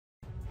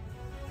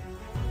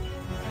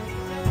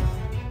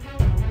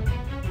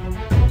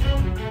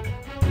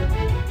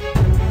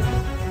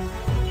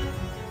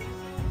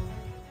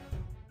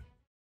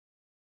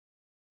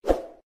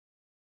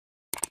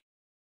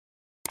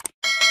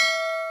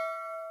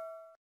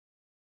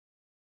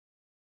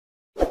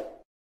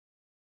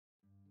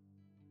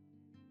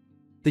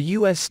The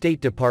U.S.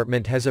 State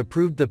Department has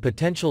approved the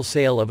potential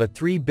sale of a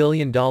 $3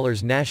 billion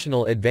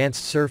National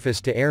Advanced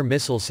Surface-to-Air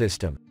Missile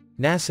System,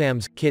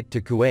 NASAMS, kit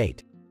to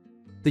Kuwait.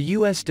 The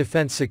U.S.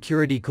 Defense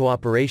Security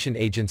Cooperation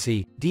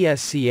Agency,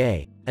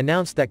 DSCA,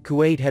 announced that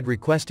Kuwait had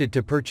requested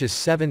to purchase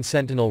 7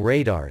 Sentinel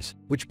radars,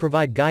 which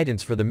provide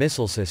guidance for the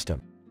missile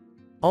system.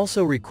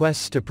 Also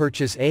requests to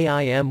purchase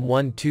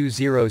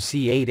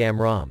AIM-120C-8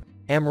 AMRAAM,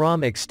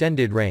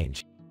 AMRAAM-Extended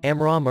Range,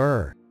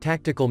 AMRAAM-ER,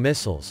 tactical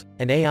missiles,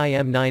 and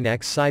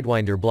AIM-9X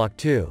Sidewinder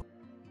Block II.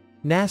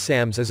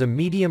 NASAMS is a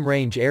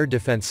medium-range air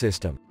defense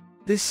system.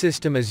 This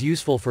system is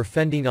useful for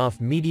fending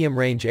off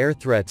medium-range air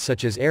threats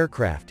such as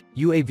aircraft,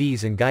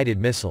 UAVs and guided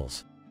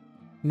missiles.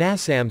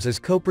 NASAMS is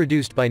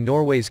co-produced by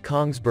Norway's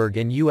Kongsberg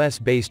and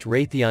US-based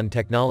Raytheon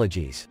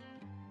Technologies.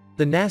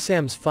 The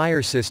NASAMS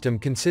fire system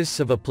consists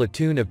of a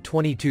platoon of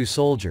 22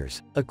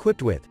 soldiers,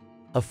 equipped with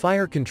a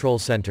fire control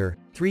center,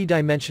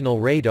 3-dimensional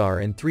radar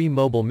and 3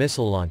 mobile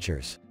missile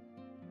launchers.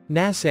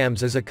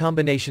 NASAMS is a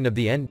combination of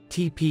the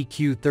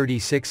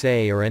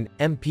NTPQ-36A or an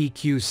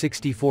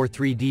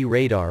MPQ-64-3D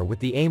radar with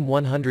the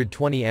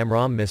AIM-120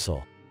 AMRAAM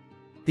missile.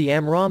 The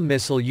AMRAAM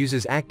missile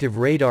uses active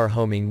radar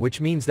homing, which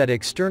means that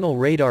external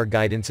radar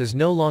guidance is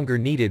no longer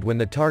needed when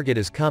the target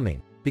is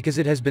coming, because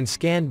it has been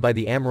scanned by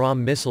the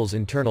AMRAAM missile's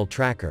internal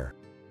tracker.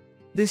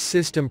 This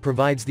system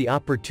provides the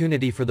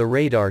opportunity for the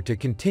radar to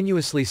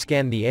continuously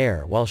scan the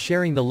air while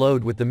sharing the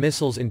load with the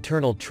missile's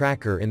internal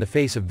tracker in the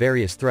face of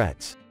various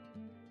threats.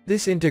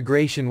 This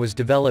integration was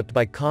developed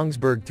by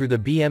Kongsberg through the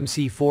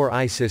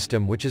BMC-4I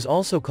system, which is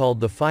also called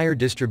the Fire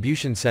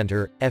Distribution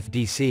Center,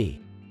 FDC.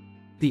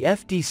 The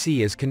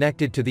FDC is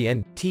connected to the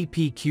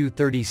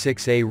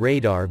NTPQ-36A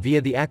radar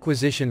via the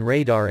Acquisition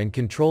Radar and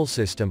Control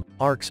System,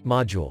 ARCS,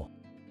 module.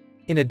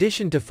 In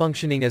addition to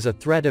functioning as a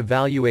threat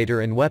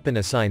evaluator and weapon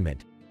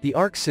assignment, the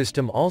ARCS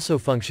system also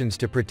functions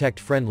to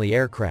protect friendly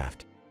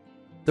aircraft.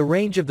 The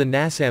range of the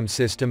NASAMS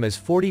system is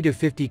 40 to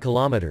 50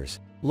 kilometers,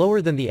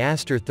 lower than the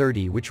Aster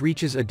 30, which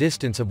reaches a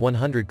distance of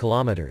 100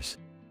 kilometers.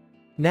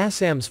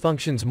 NASAMS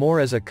functions more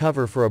as a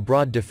cover for a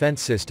broad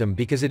defense system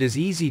because it is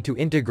easy to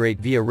integrate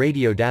via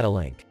radio data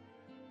link.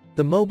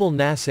 The mobile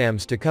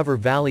NASAMS to cover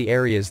valley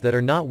areas that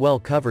are not well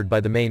covered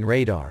by the main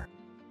radar.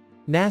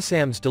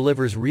 NASAMS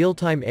delivers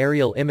real-time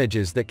aerial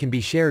images that can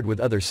be shared with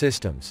other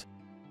systems.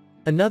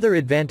 Another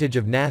advantage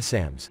of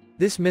NASAMS,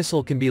 this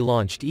missile can be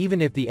launched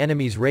even if the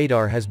enemy's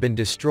radar has been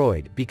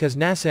destroyed because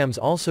NASAMS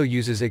also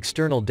uses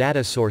external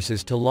data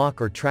sources to lock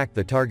or track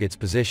the target's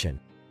position.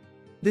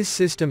 This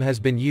system has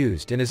been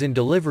used and is in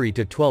delivery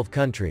to 12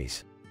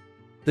 countries.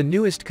 The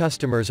newest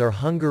customers are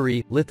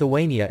Hungary,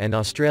 Lithuania and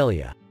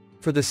Australia.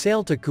 For the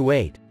sale to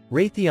Kuwait,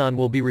 Raytheon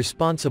will be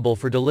responsible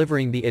for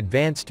delivering the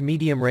Advanced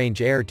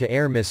Medium-Range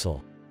Air-to-Air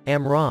Missile,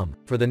 AMRAAM,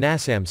 for the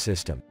NASAMS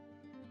system.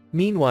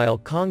 Meanwhile,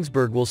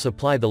 Kongsberg will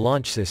supply the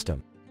launch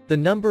system. The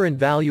number and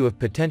value of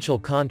potential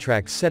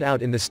contracts set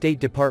out in the State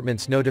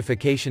Department's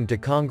notification to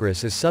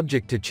Congress is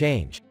subject to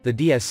change, the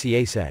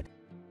DSCA said.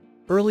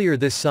 Earlier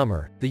this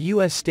summer, the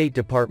U.S. State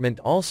Department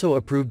also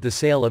approved the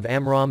sale of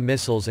AMRAAM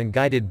missiles and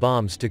guided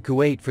bombs to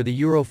Kuwait for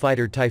the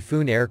Eurofighter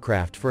Typhoon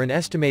aircraft for an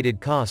estimated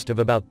cost of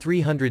about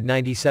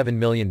 $397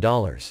 million.